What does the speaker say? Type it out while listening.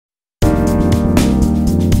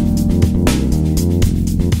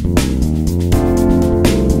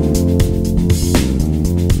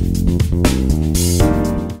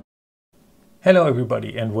Hello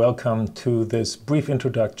everybody and welcome to this brief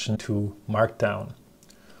introduction to Markdown.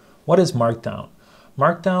 What is Markdown?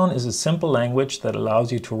 Markdown is a simple language that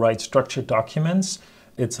allows you to write structured documents.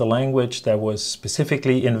 It's a language that was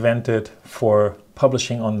specifically invented for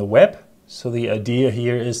publishing on the web. So the idea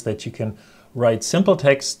here is that you can write simple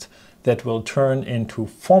text that will turn into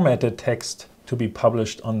formatted text to be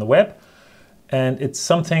published on the web. And it's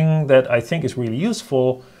something that I think is really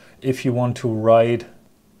useful if you want to write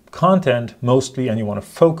content mostly and you want to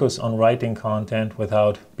focus on writing content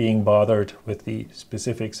without being bothered with the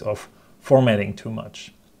specifics of formatting too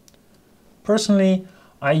much. Personally,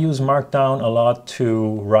 I use Markdown a lot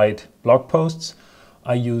to write blog posts.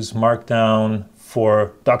 I use Markdown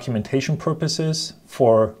for documentation purposes,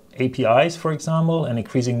 for APIs, for example. An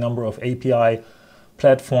increasing number of API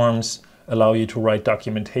platforms allow you to write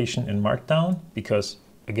documentation in Markdown because,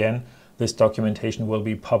 again, this documentation will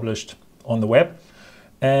be published on the web.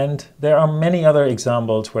 And there are many other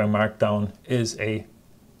examples where Markdown is a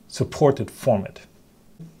supported format.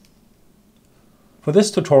 For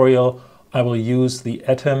this tutorial, I will use the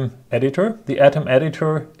Atom editor. The Atom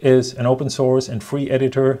editor is an open source and free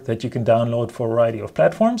editor that you can download for a variety of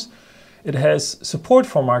platforms. It has support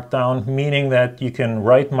for Markdown, meaning that you can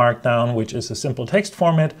write Markdown, which is a simple text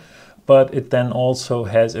format, but it then also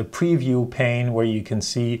has a preview pane where you can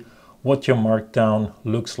see what your Markdown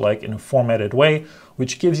looks like in a formatted way,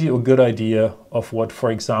 which gives you a good idea of what, for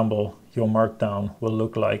example, your Markdown will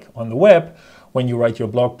look like on the web when you write your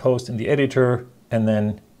blog post in the editor, and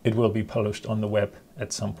then it will be published on the web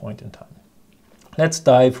at some point in time. Let's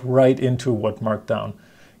dive right into what Markdown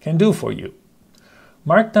can do for you.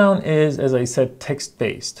 Markdown is, as I said,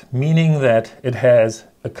 text-based, meaning that it has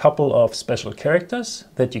a couple of special characters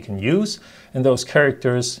that you can use, and those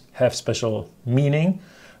characters have special meaning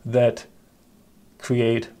that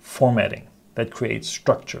create formatting, that create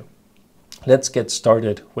structure. Let's get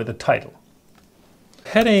started with the title.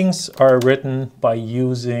 Headings are written by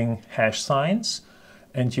using hash signs,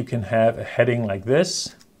 and you can have a heading like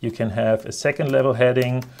this. You can have a second level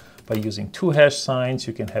heading by using 2 hash signs.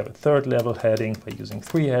 You can have a third level heading by using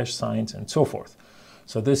 3 hash signs, and so forth.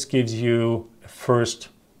 So this gives you a first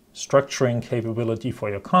structuring capability for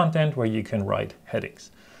your content where you can write headings.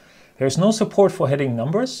 There's no support for heading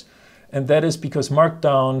numbers, and that is because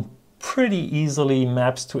Markdown pretty easily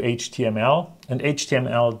maps to HTML, and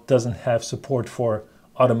HTML doesn't have support for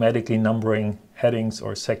automatically numbering headings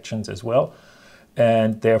or sections as well,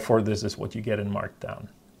 and therefore this is what you get in Markdown.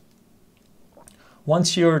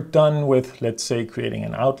 Once you're done with, let's say, creating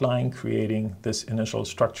an outline, creating this initial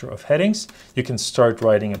structure of headings, you can start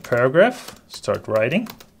writing a paragraph, start writing,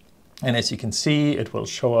 and as you can see, it will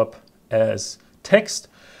show up as text.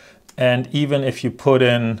 And even if you put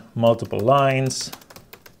in multiple lines,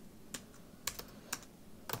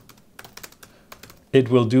 it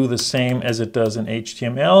will do the same as it does in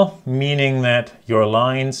HTML, meaning that your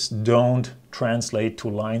lines don't translate to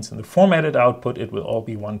lines in the formatted output. It will all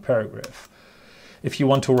be one paragraph. If you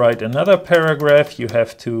want to write another paragraph, you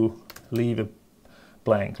have to leave a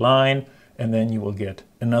blank line, and then you will get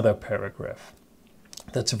another paragraph.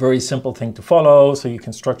 That's a very simple thing to follow, so you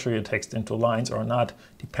can structure your text into lines or not,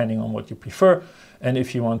 depending on what you prefer. And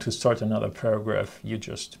if you want to start another paragraph, you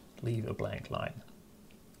just leave a blank line.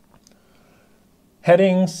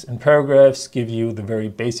 Headings and paragraphs give you the very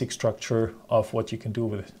basic structure of what you can do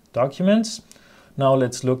with documents. Now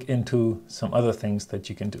let's look into some other things that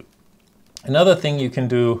you can do. Another thing you can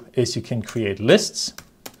do is you can create lists.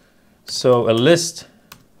 So a list,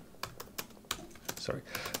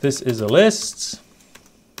 this is a list.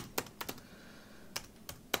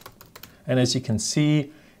 And as you can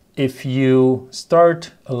see, if you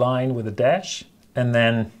start a line with a dash and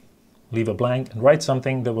then leave a blank and write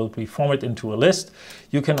something that will be formatted into a list,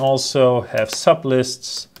 you can also have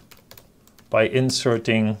sublists by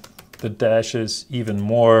inserting the dashes even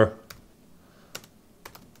more.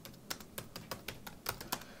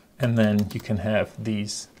 And then you can have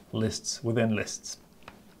these lists within lists.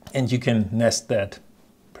 And you can nest that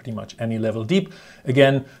pretty much any level deep.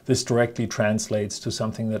 Again, this directly translates to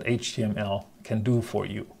something that HTML can do for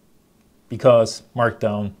you because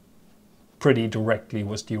Markdown pretty directly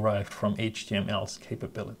was derived from HTML's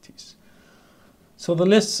capabilities. So the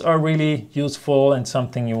lists are really useful and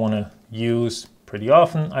something you want to use pretty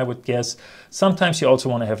often, I would guess. Sometimes you also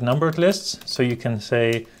want to have numbered lists. So you can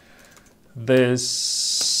say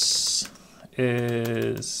this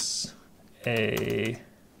is a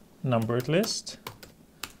numbered list.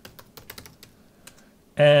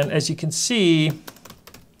 And as you can see,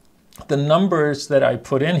 the numbers that I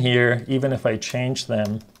put in here, even if I change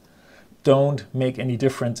them, don't make any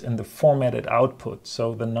difference in the formatted output.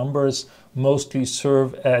 So the numbers mostly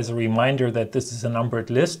serve as a reminder that this is a numbered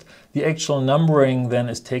list. The actual numbering then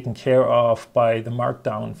is taken care of by the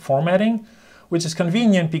Markdown formatting, which is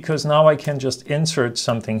convenient because now I can just insert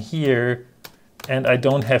something here and I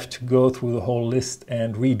don't have to go through the whole list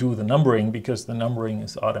and redo the numbering because the numbering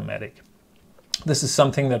is automatic. This is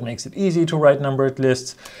something that makes it easy to write numbered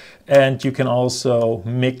lists, and you can also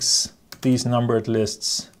mix these numbered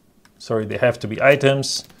lists. Sorry, they have to be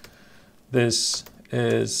items. This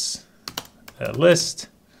is a list,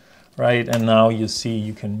 right? And now you see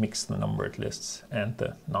you can mix the numbered lists and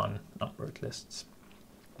the non-numbered lists.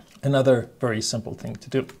 Another very simple thing to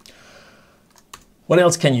do. What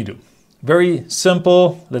else can you do? Very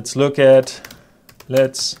simple. Let's look at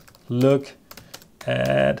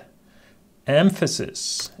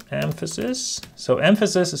emphasis. So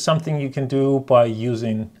emphasis is something you can do by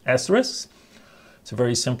using asterisks. It's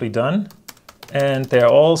very simply done. And there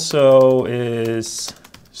also is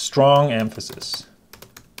strong emphasis.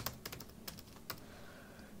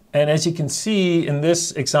 And as you can see in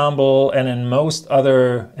this example and in most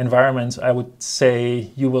other environments, I would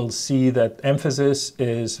say you will see that emphasis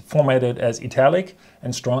is formatted as italic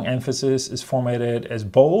and strong emphasis is formatted as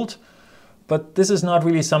bold. But this is not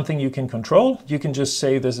really something you can control. You can just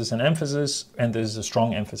say this is an emphasis and this is a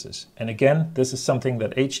strong emphasis. And again, this is something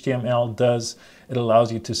that HTML does. It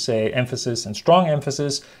allows you to say emphasis and strong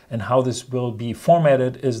emphasis, and how this will be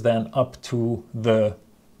formatted is then up to the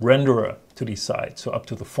renderer to decide, so up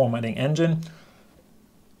to the formatting engine.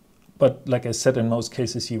 But like I said, in most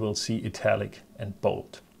cases, you will see italic and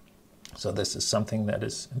bold. So this is something that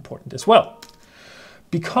is important as well.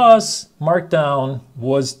 Because Markdown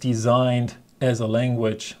was designed as a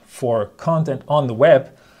language for content on the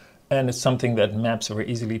web, and it's something that maps very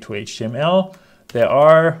easily to HTML, there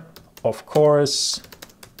are, of course,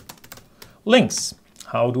 links.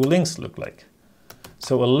 How do links look like?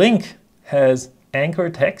 So a link has anchor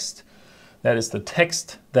text. That is the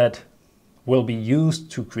text that will be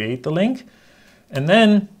used to create the link. And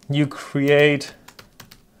then you create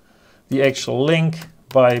the actual link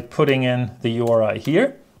by putting in the URI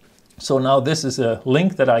here. So now this is a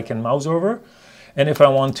link that I can mouse over. And if I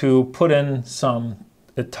want to put in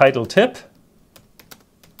a title tip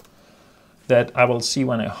that I will see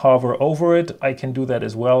when I hover over it, I can do that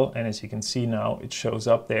as well. And as you can see now, it shows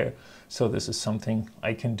up there. So this is something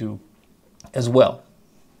I can do as well.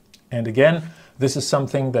 And again, this is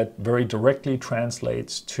something that very directly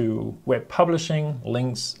translates to web publishing.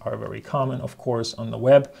 Links are very common, of course, on the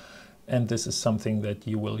web. And this is something that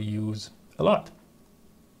you will use a lot.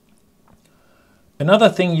 Another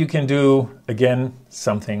thing you can do, again,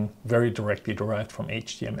 something very directly derived from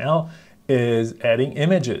HTML, is adding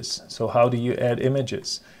images. So how do you add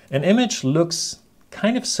images? An image looks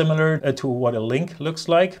kind of similar to what a link looks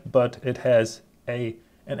like, but it has an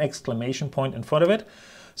exclamation point in front of it.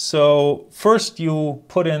 So first you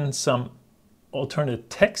put in some alternate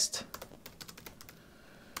text.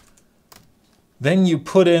 Then you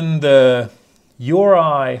put in the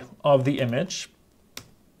URI of the image.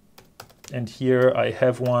 And here I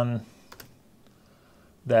have one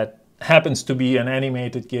that happens to be an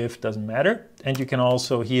animated GIF, doesn't matter. And you can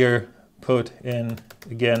also here put in,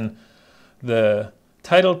 again, the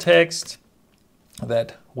title text,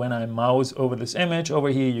 that when I mouse over this image over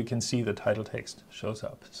here, you can see the title text shows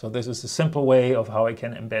up. So this is a simple way of how I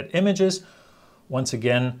can embed images. Once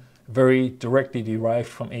again, very directly derived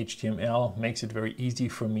from HTML, makes it very easy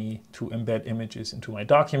for me to embed images into my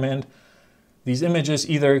document. These images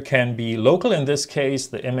either can be local. In this case,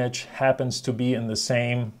 the image happens to be in the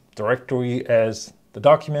same directory as the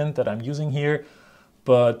document that I'm using here.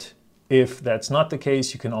 But if that's not the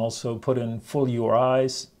case, you can also put in full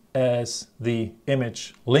URIs as the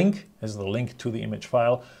image link, as the link to the image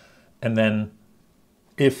file. And then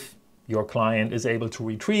if your client is able to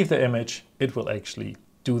retrieve the image, it will actually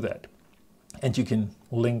do that. And you can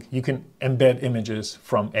embed images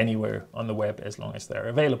from anywhere on the web as long as they're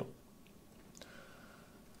available.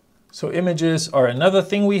 So images are another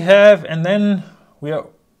thing we have, and then we are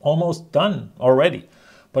almost done already.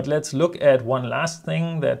 But let's look at one last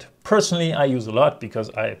thing that personally I use a lot because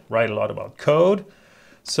I write a lot about code.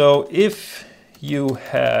 So if you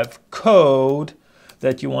have code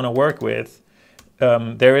that you want to work with,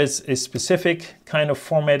 there is a specific kind of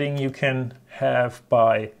formatting you can have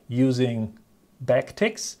by using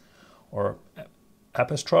backticks or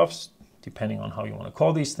apostrophes, depending on how you want to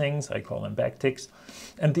call these things. I call them backticks.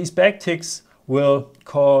 And these backticks will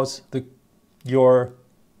cause your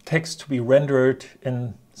text to be rendered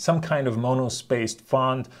in some kind of monospaced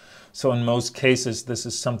font. So in most cases, this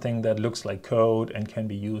is something that looks like code and can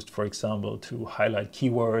be used, for example, to highlight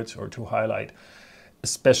keywords or to highlight a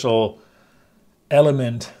special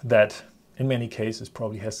element that in many cases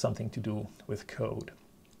probably has something to do with code.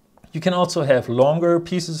 You can also have longer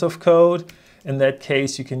pieces of code. In that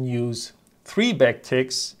case, you can use 3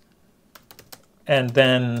 backticks and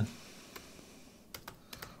then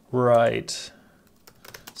write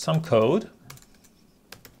some code.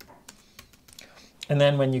 And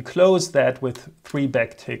then when you close that with 3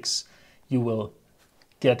 backticks, you will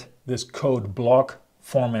get this code block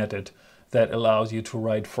formatted that allows you to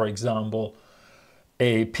write, for example,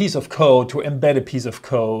 a piece of code, to embed a piece of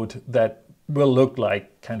code that will look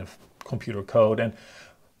like kind of computer code. And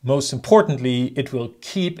most importantly, it will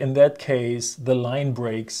keep, in that case, the line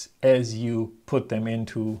breaks as you put them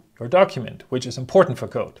into your document, which is important for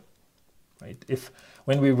code. Right?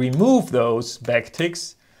 When we remove those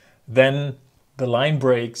backticks, then the line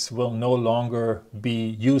breaks will no longer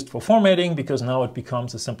be used for formatting, because now it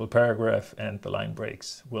becomes a simple paragraph and the line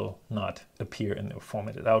breaks will not appear in the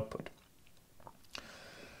formatted output.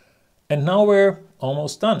 And now we're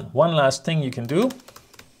almost done. One last thing you can do.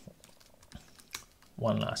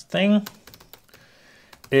 One last thing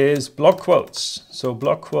is block quotes. So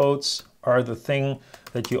block quotes are the thing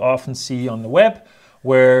that you often see on the web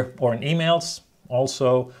or in emails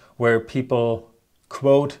also, where people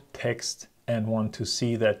quote text and want to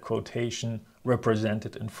see that quotation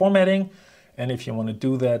represented in formatting. And if you want to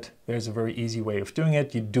do that, there's a very easy way of doing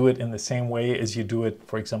it. You do it in the same way as you do it,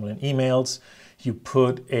 for example, in emails. You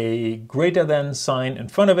put a greater than sign in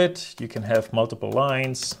front of it. You can have multiple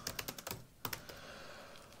lines.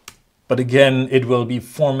 But again, it will be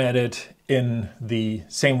formatted in the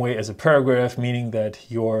same way as a paragraph, meaning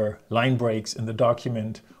that your line breaks in the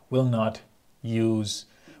document will not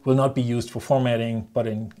be used for formatting, but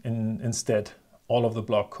instead all of the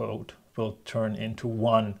block quote will turn into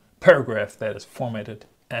one paragraph that is formatted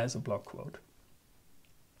as a block quote.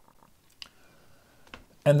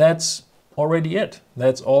 And that's already it.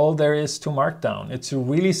 That's all there is to Markdown. It's a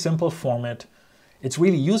really simple format. It's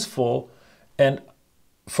really useful. And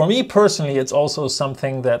for me personally, it's also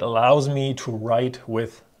something that allows me to write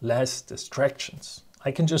with less distractions.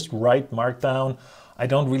 I can just write Markdown. I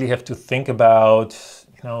don't really have to think about,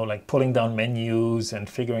 like pulling down menus and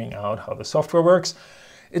figuring out how the software works.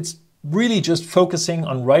 It's really just focusing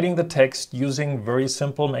on writing the text using very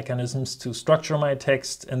simple mechanisms to structure my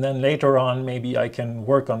text. And then later on, maybe I can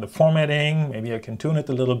work on the formatting, maybe I can tune it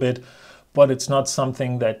a little bit, but it's not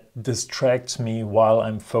something that distracts me while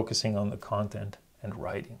I'm focusing on the content and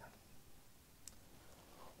writing.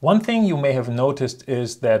 One thing you may have noticed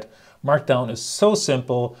is that Markdown is so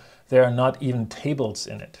simple, there are not even tables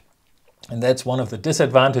in it. And that's one of the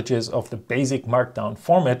disadvantages of the basic Markdown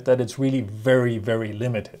format, that it's really very, very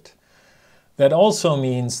limited. That also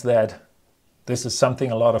means that this is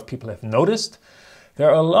something a lot of people have noticed. There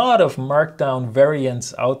are a lot of Markdown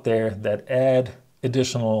variants out there that add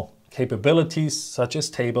additional capabilities, such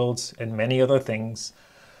as tables and many other things.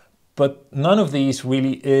 But none of these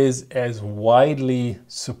really is as widely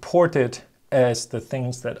supported as the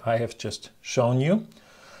things that I have just shown you.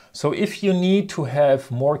 So if you need to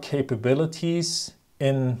have more capabilities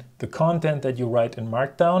in the content that you write in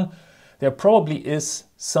Markdown, there probably is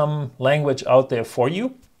some language out there for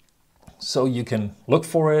you. So you can look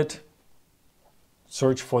for it,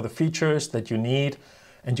 search for the features that you need,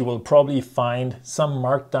 and you will probably find some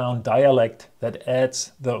Markdown dialect that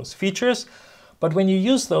adds those features. But when you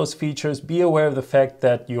use those features, be aware of the fact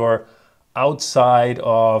that you're outside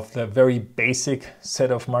of the very basic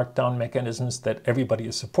set of Markdown mechanisms that everybody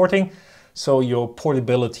is supporting. So your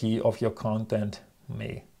portability of your content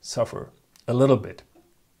may suffer a little bit.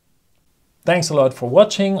 Thanks a lot for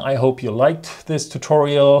watching. I hope you liked this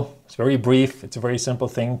tutorial. It's very brief. It's a very simple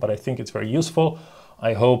thing, but I think it's very useful.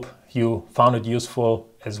 I hope you found it useful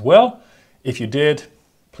as well. If you did,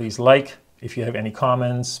 please like. If you have any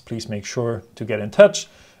comments, please make sure to get in touch.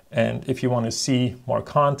 And if you want to see more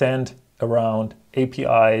content around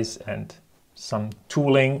APIs and some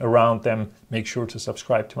tooling around them, make sure to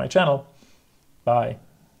subscribe to my channel. Bye.